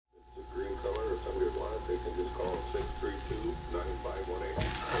color or somebody would want it, they can just call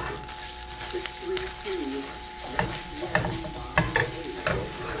 632-9518.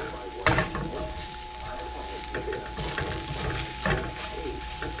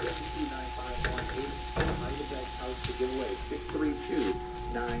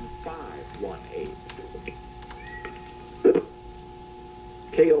 632-9518.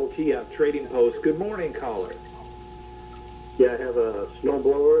 KLTF Trading Post. Good morning, caller. Yeah, I have a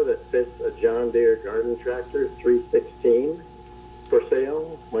snowblower that fits a John Deere garden tractor 316 for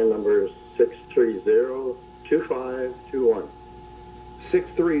sale. My number is 630-2521.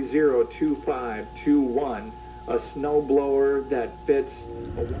 630-2521. A snowblower that fits.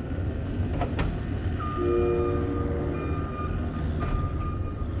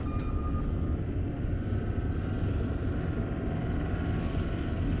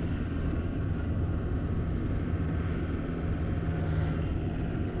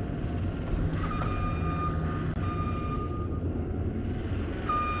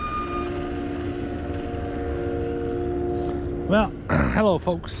 Well, hello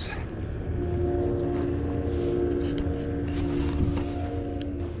folks.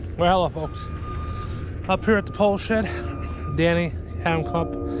 Well, hello folks. Up here at the pole shed, Danny had him come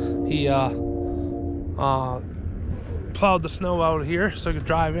up. He plowed the snow out of here so I could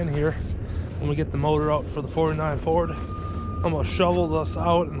drive in here when we get the motor out for the 49 Ford. I'm gonna shovel this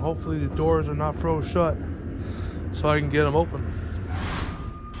out and hopefully the doors are not froze shut so I can get them open.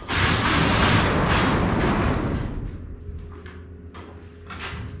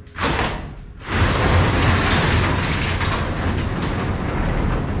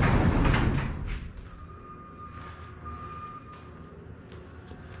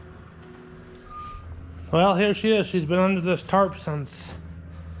 Well, here she is. She's been under this tarp since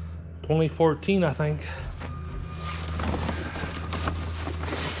 2014, I think.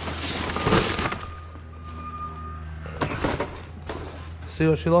 See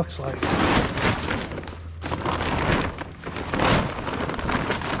what she looks like.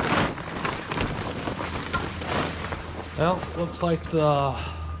 Well, looks like the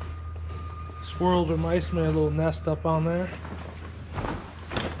squirrels or mice made a little nest up on there.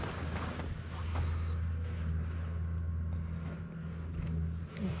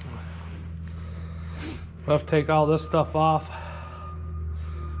 I have to take all this stuff off.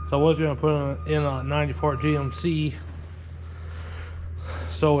 So I was going to put it in a 94 GMC.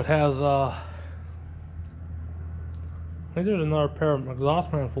 So it has, I think there's another pair of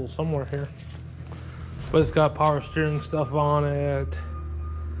exhaust manifolds somewhere here. But it's got power steering stuff on it.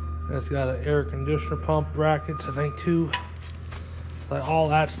 And it's got an air conditioner pump brackets, I think, too. Like all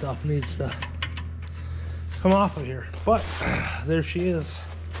that stuff needs to come off of here. But there she is.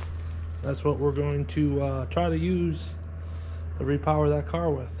 That's what we're going to try to use to repower that car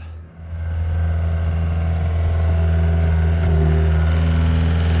with.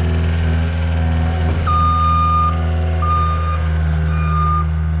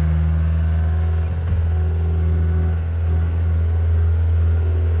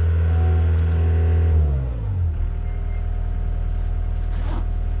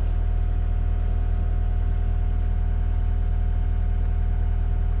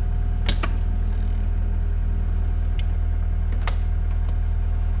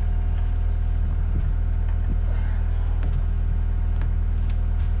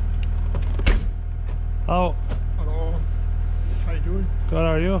 Oh. Hello. How you doing? Good, how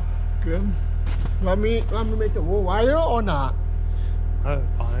are you? Good. Let me make the whole wire or not?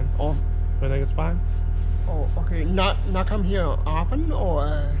 Fine. Oh. You think it's fine? Oh, okay. Not come here often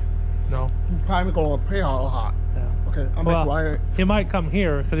or No. probably go to pay a lot. Yeah. Okay, I'll Well, make wire. he might come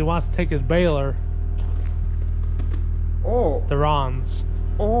here because he wants to take his baler Oh. to Ron's.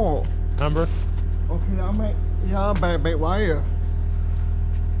 Oh. Remember? Okay, I'll make wire.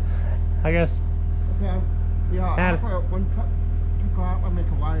 I guess. Okay. Yeah. Add- After one truck I'll make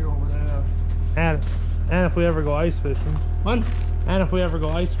a wire over there. And if we ever go ice fishing. One. And if we ever go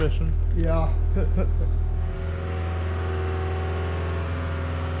ice fishing. Yeah.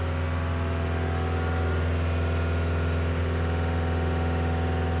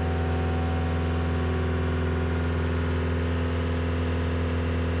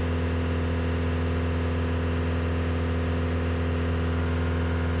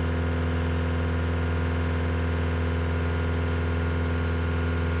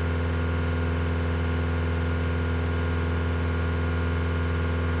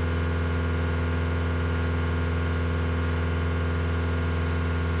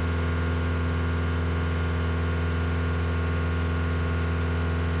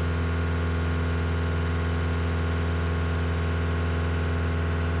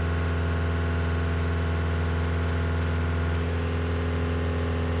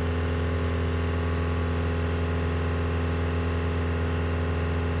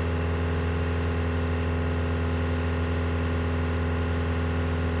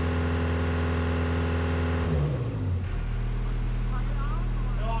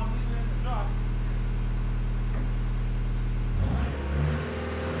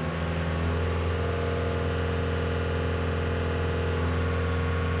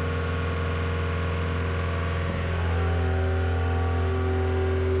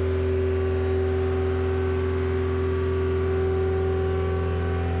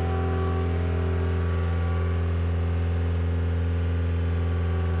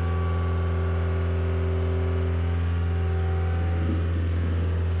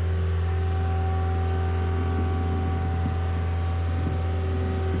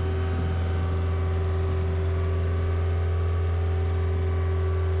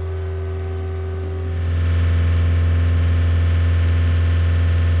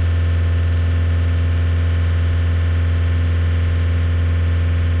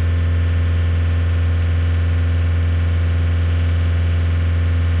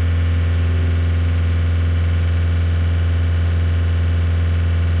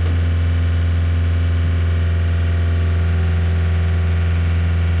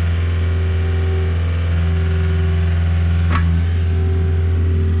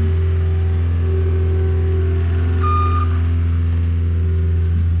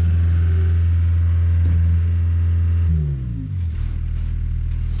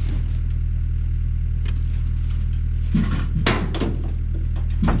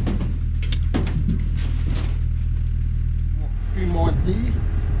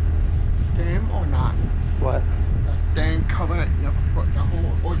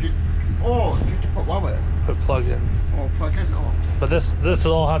 this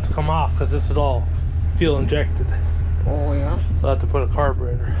will all have to come off because this is all fuel injected. Oh, yeah. I'll have to put a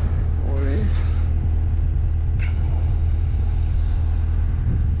carburetor. Oh, yeah.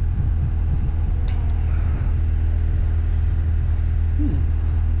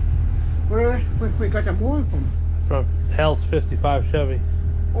 Where we got the boy from? From Hell's 55 Chevy.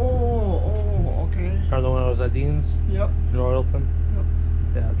 Oh, okay. Or the one that was at Dean's Yep. in Royalton.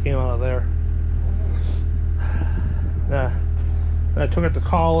 Yeah, it came out of there. Yeah. And I took it to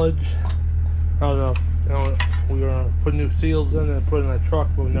college. I don't know, you know, we were gonna put new seals in and put it in that truck,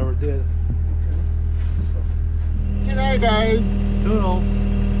 but we never did. G'day, guys. Toodles.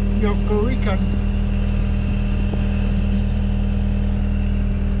 Yoko Rican.